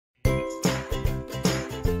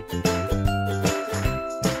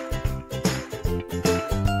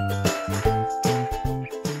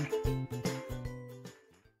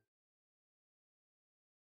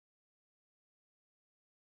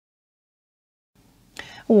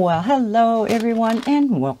Well, hello everyone,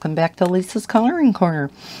 and welcome back to Lisa's Coloring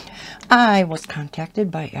Corner. I was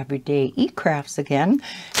contacted by Everydayecrafts again,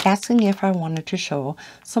 asking if I wanted to show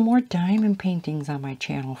some more diamond paintings on my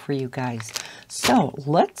channel for you guys. So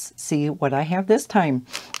let's see what I have this time.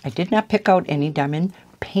 I did not pick out any diamond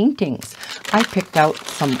paintings. I picked out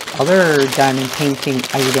some other diamond painting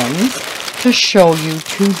items to show you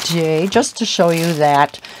today, just to show you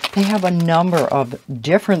that they have a number of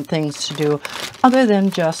different things to do other than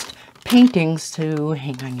just paintings to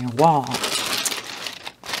hang on your wall.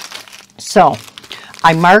 So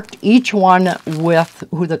I marked each one with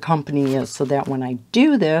who the company is so that when I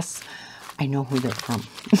do this, I know who they're from.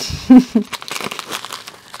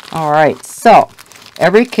 All right, so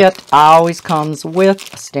every kit always comes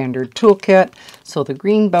with a standard toolkit. So the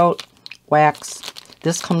green belt, wax.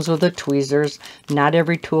 This comes with the tweezers. Not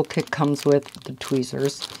every toolkit comes with the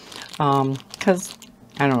tweezers because,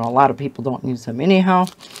 I don't know, a lot of people don't use them anyhow.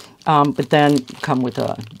 But then come with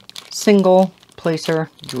a single placer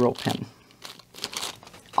drill pin.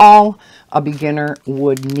 All a beginner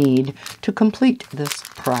would need to complete this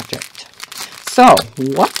project. So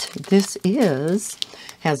what this is,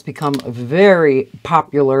 has become very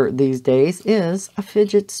popular these days, is a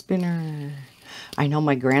fidget spinner. I know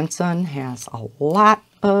my grandson has a lot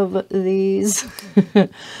of these.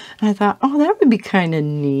 I thought, oh, that would be kind of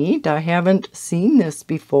neat. I haven't seen this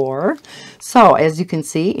before. So as you can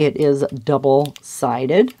see, it is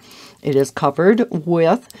double-sided. It is covered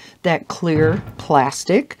with that clear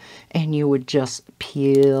plastic, and you would just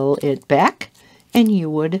peel it back and you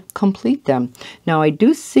would complete them. Now I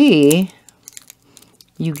do see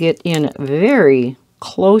you get in very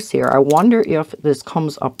close here. I wonder if this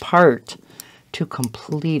comes apart to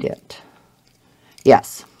complete it.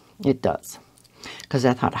 Yes, it does. Because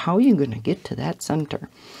I thought, how are you going to get to that center?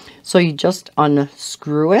 So you just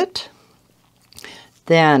unscrew it,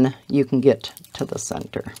 then you can get to the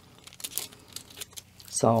center.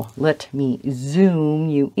 So let me zoom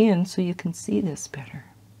you in so you can see this better.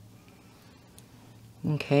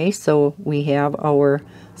 Okay, so we have our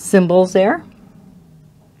symbols there.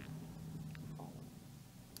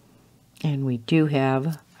 And we do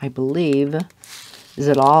have, I believe, is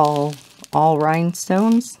it all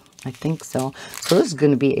rhinestones? I think so. So this is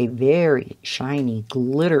going to be a very shiny,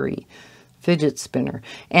 glittery fidget spinner.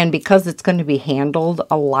 And because it's going to be handled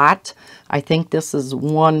a lot, I think this is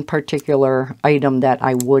one particular item that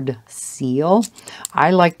I would seal.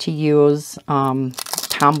 I like to use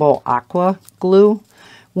Tombow Aqua glue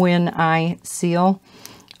when I seal.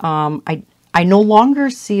 I no longer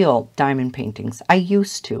seal diamond paintings. I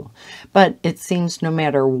used to, but it seems no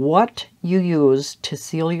matter what you use to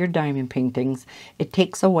seal your diamond paintings, it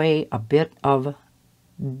takes away a bit of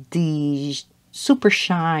the super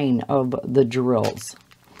shine of the drills.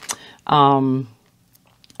 I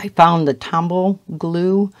found the Tombow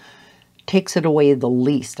glue takes it away the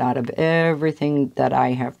least out of everything that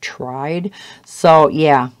I have tried. So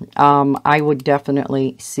yeah, I would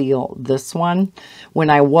definitely seal this one. When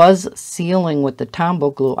I was sealing with the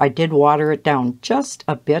Tombow glue, I did water it down just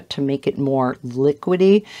a bit to make it more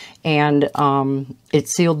liquidy, and it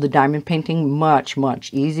sealed the diamond painting much,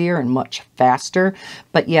 much easier and much faster,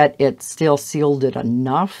 but yet it still sealed it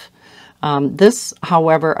enough. This,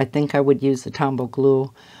 however, I think I would use the Tombow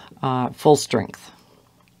glue full strength.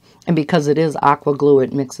 And because it is aqua glue,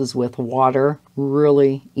 it mixes with water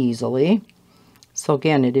really easily. So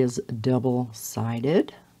again, it is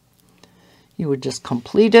double-sided. You would just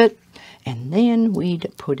complete it, and then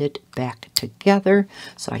we'd put it back together.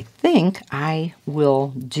 So I think I will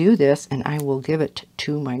do this, and I will give it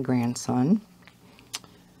to my grandson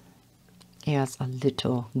as a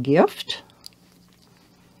little gift.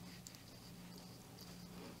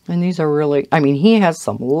 And these are really, I mean, he has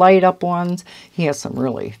some light up ones. He has some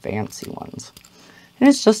really fancy ones. And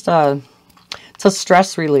it's just it's a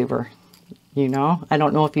stress reliever, you know. I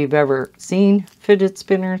don't know if you've ever seen fidget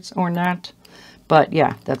spinners or not, but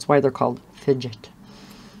yeah, that's why they're called fidget.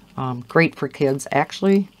 Great for kids,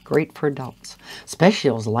 actually great for adults, especially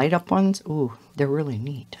those light up ones. Ooh, they're really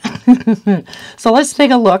neat. So let's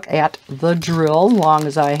take a look at the drill, as long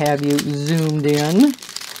as I have you zoomed in.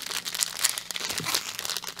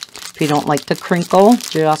 If you don't like the crinkle,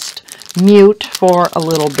 just mute for a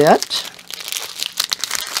little bit.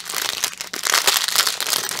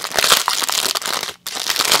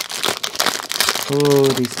 Ooh,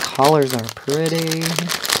 these colors are pretty.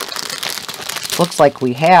 Looks like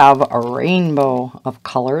we have a rainbow of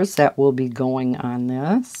colors that will be going on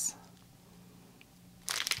this.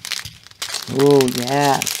 Ooh,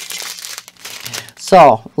 yes.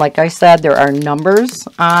 So, like I said, there are numbers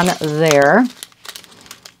on there.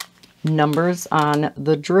 numbers on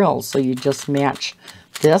the drills. So you just match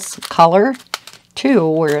this color to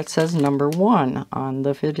where it says number 1 on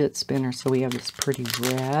the fidget spinner. So we have this pretty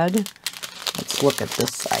red. Let's look at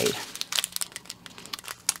this side.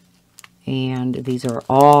 And these are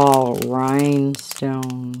all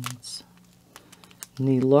rhinestones. And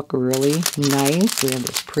they look really nice. We have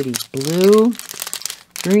this pretty blue,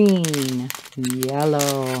 green,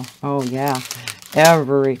 yellow. Oh yeah,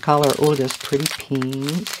 every color. Oh, this pretty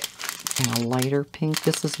pink and a lighter pink.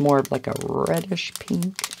 This is more of like a reddish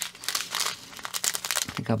pink.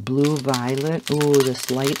 Like a blue violet. Oh,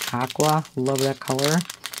 this light aqua. Love that color.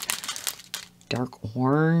 Dark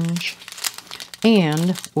orange.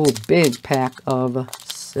 And, oh, big pack of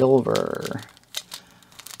silver.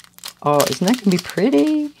 Oh, isn't that going to be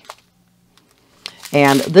pretty?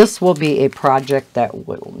 And this will be a project that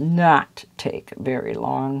will not take very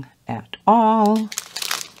long at all.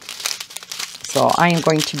 So I am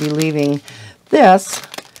going to be leaving this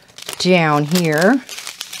down here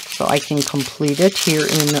so I can complete it here in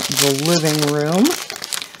the living room.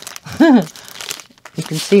 You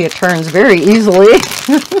can see it turns very easily.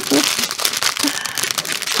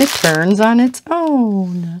 It turns on its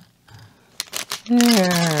own.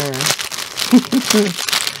 There.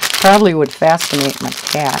 Probably would fascinate my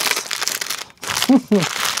cats.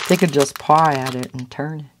 They could just paw at it and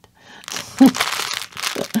turn it.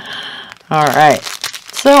 All right.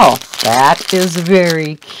 So, that is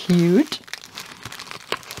very cute.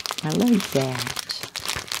 I like that.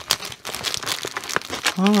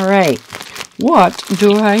 All right. What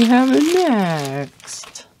do I have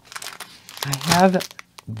next? I have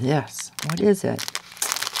this. What is it?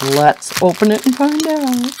 Let's open it and find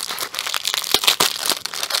out.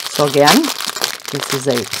 So again, this is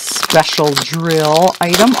a special drill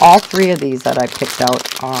item. All 3 of these that I picked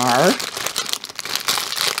out are.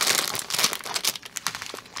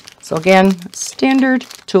 So again, standard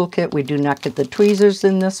toolkit. We do not get the tweezers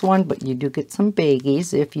in this one, but you do get some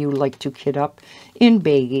baggies if you like to kit up in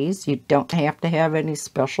baggies. You don't have to have any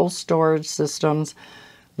special storage systems.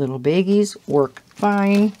 Little baggies work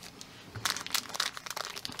fine.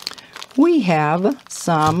 We have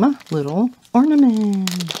some little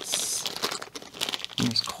ornaments.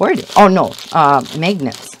 There's quite a, oh no,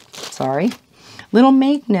 magnets. Sorry. Little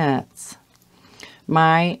magnets.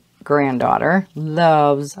 My granddaughter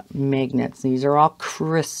loves magnets. These are all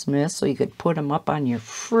Christmas, so you could put them up on your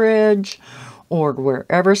fridge or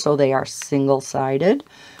wherever. So they are single-sided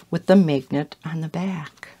with the magnet on the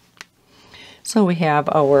back. So we have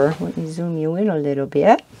our, let me zoom you in a little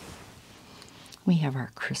bit. We have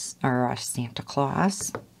our Santa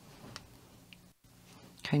Claus.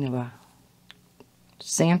 Kind of a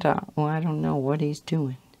Santa, well, I don't know what he's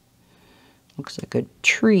doing. Looks like a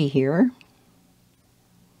tree here.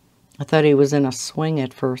 I thought he was in a swing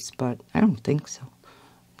at first, but I don't think so.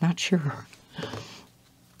 Not sure.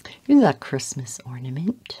 Here's a Christmas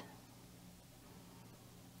ornament.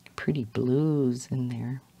 Pretty blues in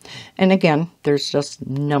there. And again, there's just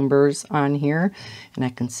numbers on here. And I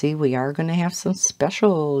can see we are going to have some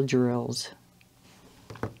special drills.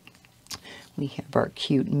 We have our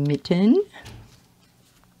cute mitten.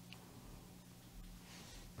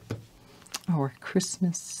 Our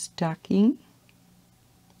Christmas stocking.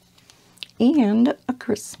 And a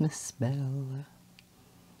Christmas bell.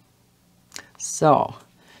 So,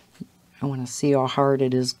 I want to see how hard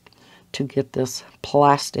it is to get this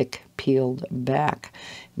plastic peeled back.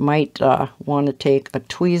 Might want to take a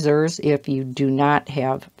tweezers if you do not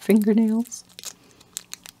have fingernails.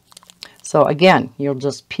 So again, you'll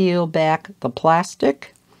just peel back the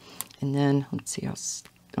plastic, and then let's see how,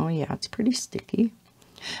 oh yeah, it's pretty sticky.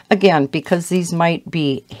 Again, because these might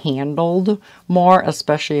be handled more,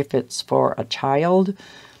 especially if it's for a child,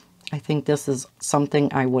 I think this is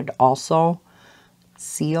something I would also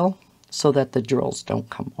seal so that the drills don't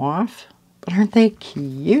come off. But aren't they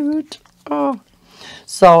cute? Oh.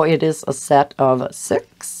 So it is a set of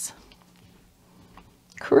 6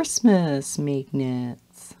 Christmas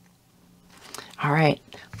magnets. All right,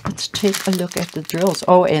 let's take a look at the drills.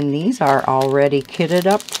 Oh, and these are already kitted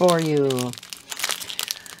up for you.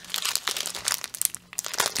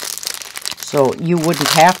 So you wouldn't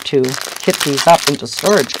have to kit these up into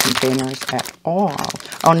storage containers at all.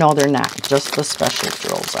 Oh, no, they're not. Just the special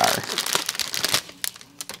drills are.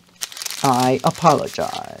 I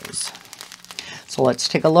apologize. So let's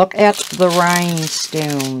take a look at the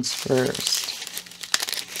rhinestones first.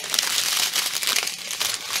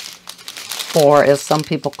 Or, as some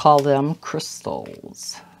people call them,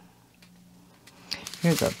 crystals.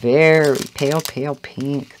 Here's a very pale, pale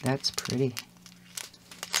pink. That's pretty.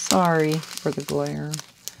 Sorry for the glare.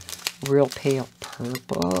 real pale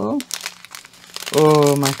purple.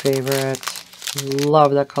 Oh, my favorite.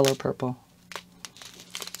 Love that color purple.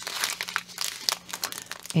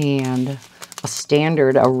 And a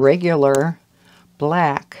standard, a regular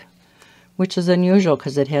black, which is unusual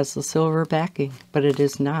because it has the silver backing, but it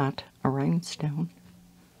is not a rhinestone.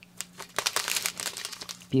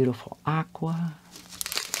 Beautiful aqua.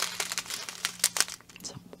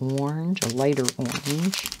 Some orange, a lighter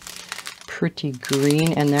orange. Pretty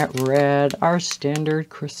green, and that red, our standard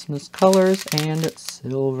Christmas colors, and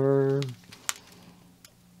silver.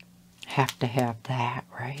 Have to have that,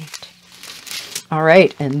 right? All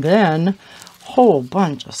right, and then a whole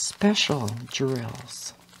bunch of special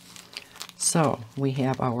drills. So we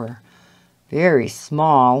have our very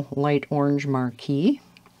small light orange marquee.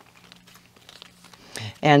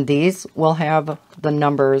 And these will have the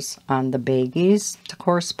numbers on the baggies to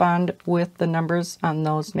correspond with the numbers on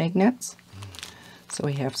those magnets. So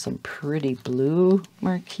we have some pretty blue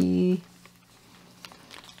marquee.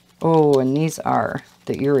 Oh, and these are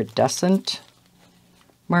the iridescent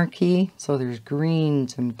marquee. So there's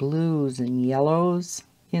greens and blues and yellows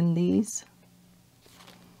in these.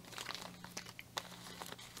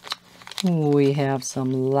 We have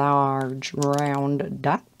some large round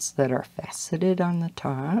dots that are faceted on the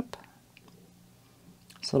top.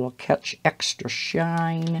 So it'll catch extra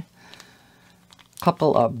shine. A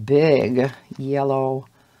couple of big yellow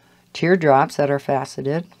teardrops that are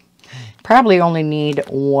faceted. Probably only need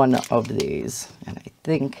one of these. And I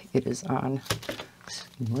think it is on,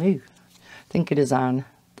 I think it is on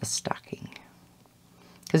the stocking.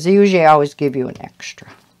 Because they usually always give you an extra.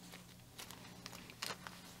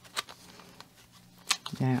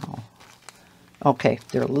 Now, okay,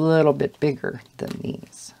 they're a little bit bigger than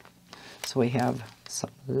these. So we have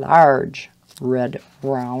some large red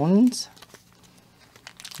rounds,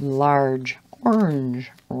 large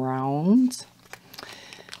orange rounds.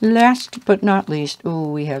 Last but not least, ooh,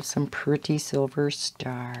 we have some pretty silver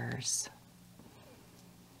stars.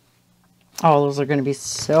 Oh, those are going to be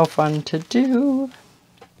so fun to do.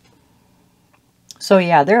 So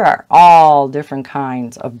yeah, there are all different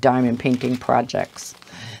kinds of diamond painting projects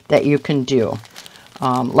that you can do.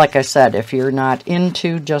 Like I said, if you're not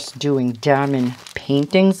into just doing diamond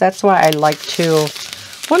paintings, that's why I like to,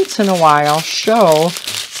 once in a while, show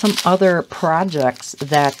some other projects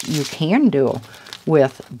that you can do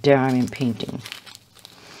with diamond painting.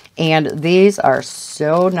 And these are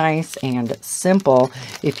so nice and simple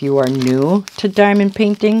if you are new to diamond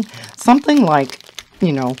painting. Something like,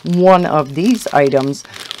 you know, one of these items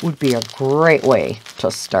would be a great way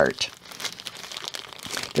to start.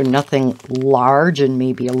 They're nothing large and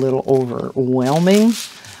maybe a little overwhelming,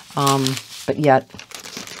 but yet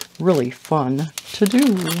really fun to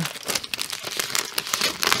do.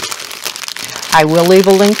 I will leave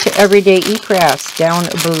a link to Everydayecrafts down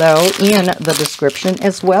below in the description,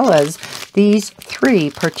 as well as these 3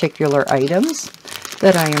 particular items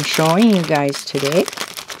that I am showing you guys today.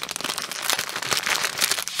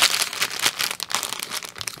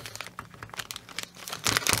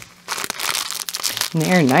 And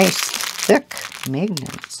they're nice, thick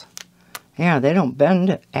magnets. Yeah, they don't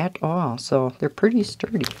bend at all, so they're pretty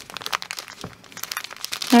sturdy.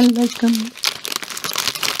 I like them.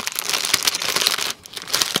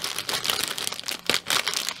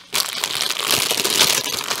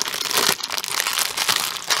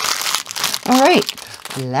 All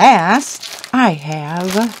right, last I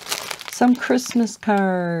have some Christmas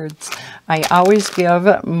cards. I always give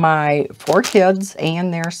my 4 kids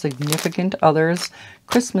and their significant others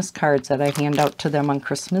Christmas cards that I hand out to them on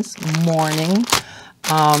Christmas morning,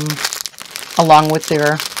 along with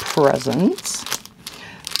their presents.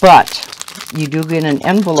 But you do get an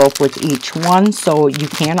envelope with each one, so you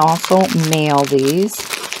can also mail these.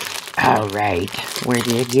 All right, where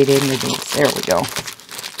do you get into these? There we go.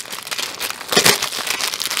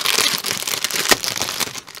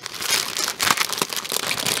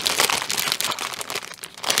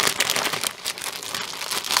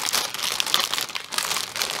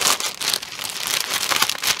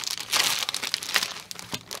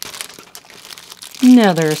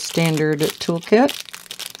 Another standard toolkit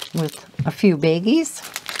with a few baggies,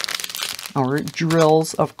 our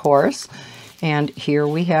drills, of course. And here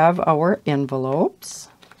we have our envelopes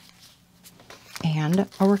and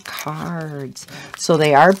our cards. So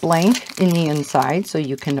they are blank in the inside, so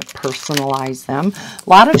you can personalize them. A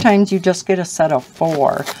lot of times you just get a set of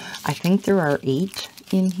 4. I think there are 8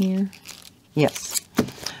 in here. Yes.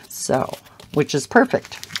 So, which is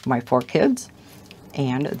perfect. My 4 kids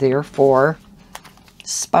and their 4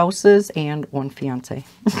 spouses and 1 fiance.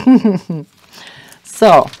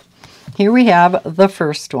 So here we have the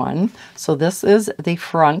first one. So this is the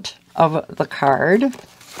front of the card.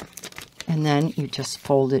 And then you just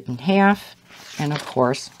fold it in half. And of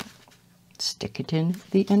course, stick it in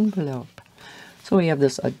the envelope. So we have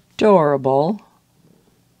this adorable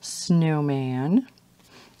snowman.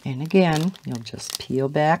 And again, you'll just peel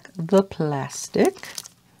back the plastic.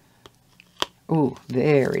 Ooh,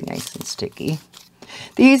 very nice and sticky.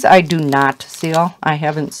 These I do not seal. I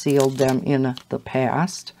haven't sealed them in the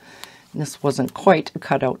past. This wasn't quite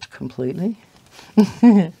cut out completely.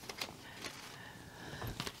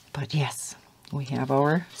 But yes, we have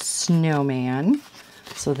our snowman.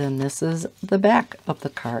 So then this is the back of the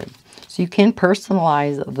card. So you can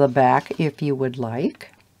personalize the back if you would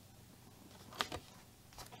like.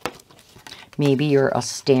 Maybe you're a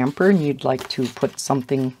stamper and you'd like to put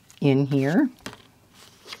something in here.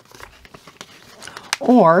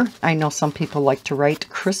 Or, I know some people like to write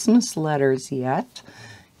Christmas letters yet.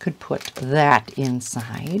 Could put that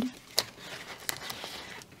inside.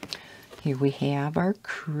 Here we have our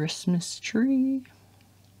Christmas tree.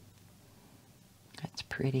 That's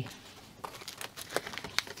pretty.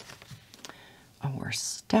 Our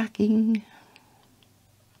stocking.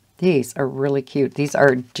 These are really cute. These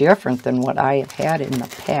are different than what I have had in the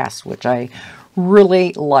past, which I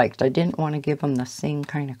really liked. I didn't want to give them the same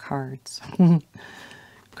kind of cards.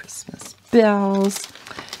 Christmas bells.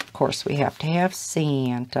 Of course, we have to have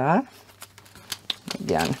Santa.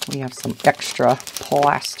 Again, we have some extra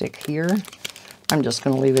plastic here. I'm just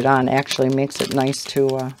going to leave it on. Actually makes it nice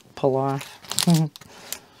to pull off.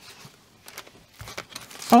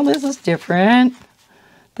 Oh, this is different.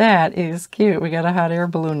 That is cute. We got a hot air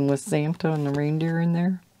balloon with Santa and the reindeer in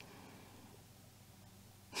there.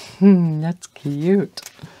 That's cute.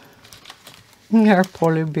 Our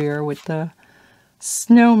polar bear with the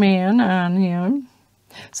snowman on him.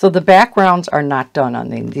 So the backgrounds are not done on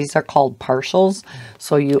these. These are called partials.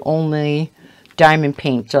 So you only diamond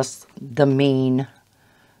paint just the main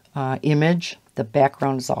image. The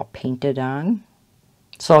background is all painted on.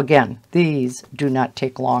 So again, these do not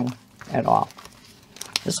take long at all.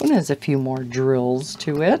 This one has a few more drills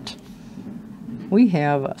to it. We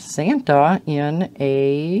have Santa in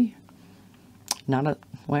a,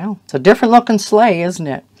 well, it's a different looking sleigh, isn't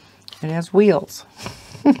it? It has wheels.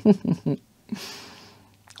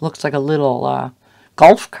 Looks like a little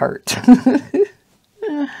golf cart.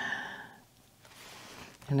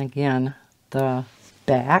 And again, the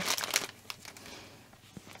back,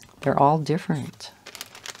 they're all different.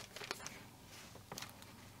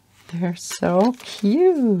 They're so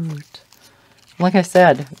cute. Like I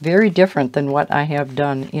said, very different than what I have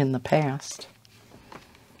done in the past.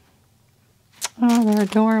 Oh, they're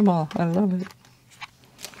adorable. I love it.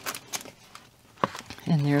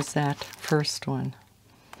 And there's that first one.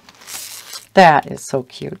 That is so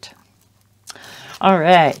cute. All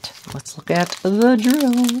right, let's look at the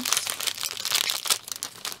drills.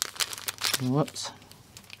 Whoops.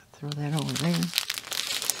 Throw that over there.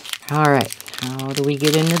 All right. How do we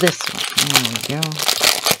get into this one? There we go.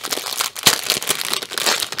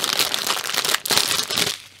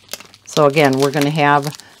 So again, we're going to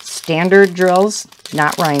have standard drills,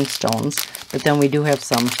 not rhinestones, but then we do have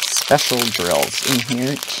some special drills in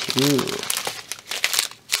here too.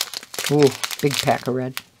 Ooh, big pack of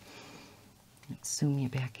red. Let's zoom you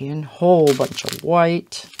back in. Whole bunch of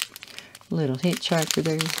white. Little hitchhiker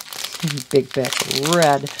there. Big pack of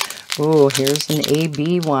red. Oh, here's an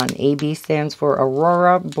AB one. AB stands for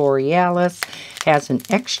Aurora Borealis. Has an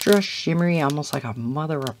extra shimmery, almost like a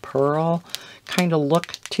mother of pearl kind of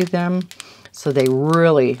look to them. So they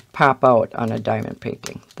really pop out on a diamond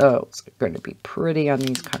painting. Those are going to be pretty on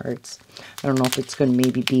these cards. I don't know if it's going to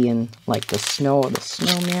maybe be in like the snow or the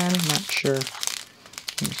snowman. I'm not sure.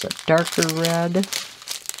 There's a darker red.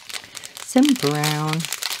 Some brown.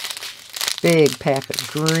 Big pack of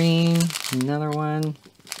green. Another one.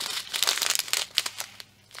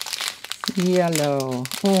 Yellow,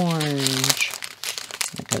 orange,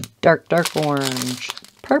 like a dark, dark orange,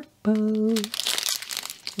 purple.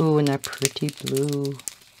 Ooh, and that pretty blue.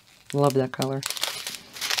 Love that color.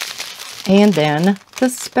 And then the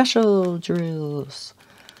special drills.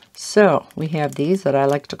 So we have these that I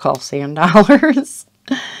like to call sand dollars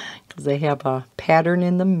because they have a pattern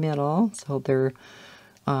in the middle. So they're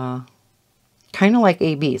kind of like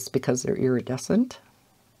ABs because they're iridescent,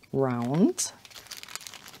 round.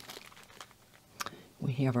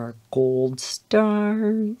 We have our gold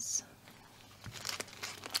stars.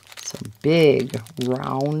 Some big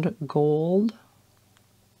round gold.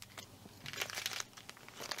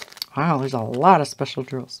 Wow, there's a lot of special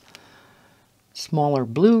drills. Smaller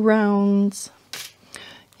blue rounds.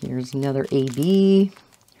 Here's another AB.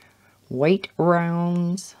 white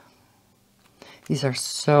rounds. These are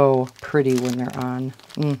so pretty when they're on.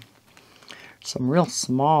 Some real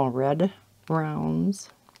small red rounds.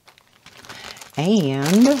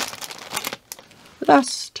 And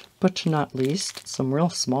last but not least, some real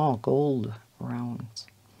small gold rounds.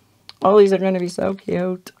 Oh, these are going to be so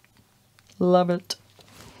cute. Love it.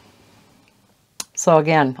 So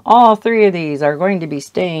again, all three of these are going to be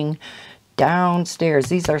staying downstairs.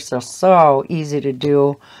 These are so easy to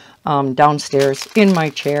do downstairs in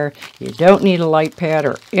my chair. You don't need a light pad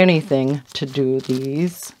or anything to do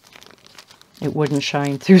these. It wouldn't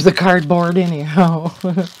shine through the cardboard anyhow.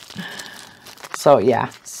 So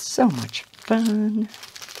yeah, so much fun.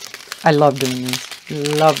 I love doing these.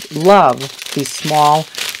 Love these small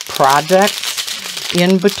projects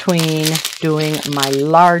in between doing my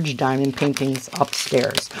large diamond paintings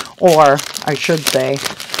upstairs. Or I should say,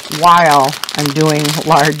 while I'm doing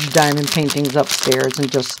large diamond paintings upstairs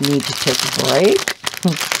and just need to take a break.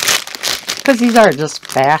 Because these are just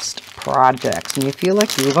fast projects and you feel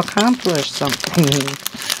like you've accomplished something.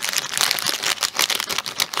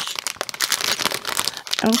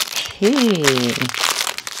 Okay,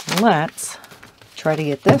 let's try to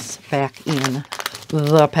get this back in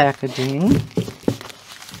the packaging.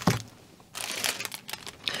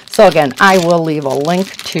 So again, I will leave a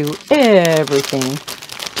link to everything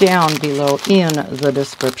down below in the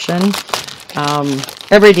description.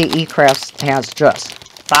 Everydayecrafts has just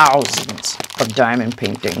thousands of diamond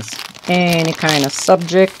paintings. Any kind of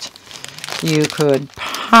subject you could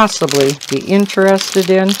possibly be interested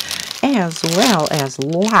in, as well as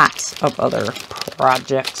lots of other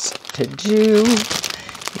projects to do.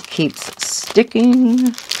 It keeps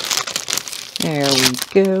sticking. There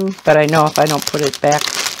we go. But I know if I don't put it back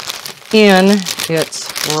in its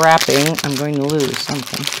wrapping, I'm going to lose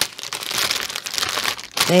something.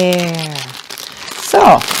 There.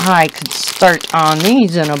 So I could start on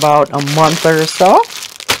these in about a month or so.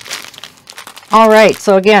 All right,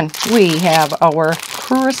 so again, we have our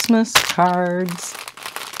Christmas cards,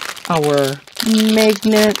 our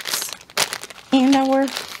magnets, and our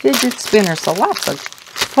fidget spinner. So lots of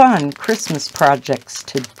fun Christmas projects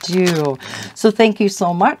to do. So thank you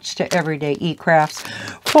so much to Everydayecrafts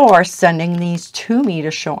for sending these to me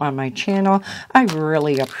to show on my channel. I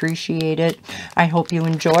really appreciate it. I hope you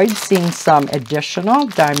enjoyed seeing some additional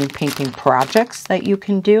diamond painting projects that you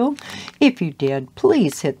can do. If you did,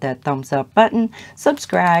 please hit that thumbs up button.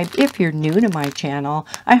 Subscribe if you're new to my channel.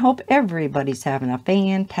 I hope everybody's having a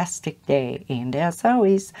fantastic day. And as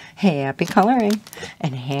always, happy coloring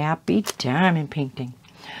and happy diamond painting.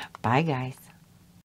 Bye, guys.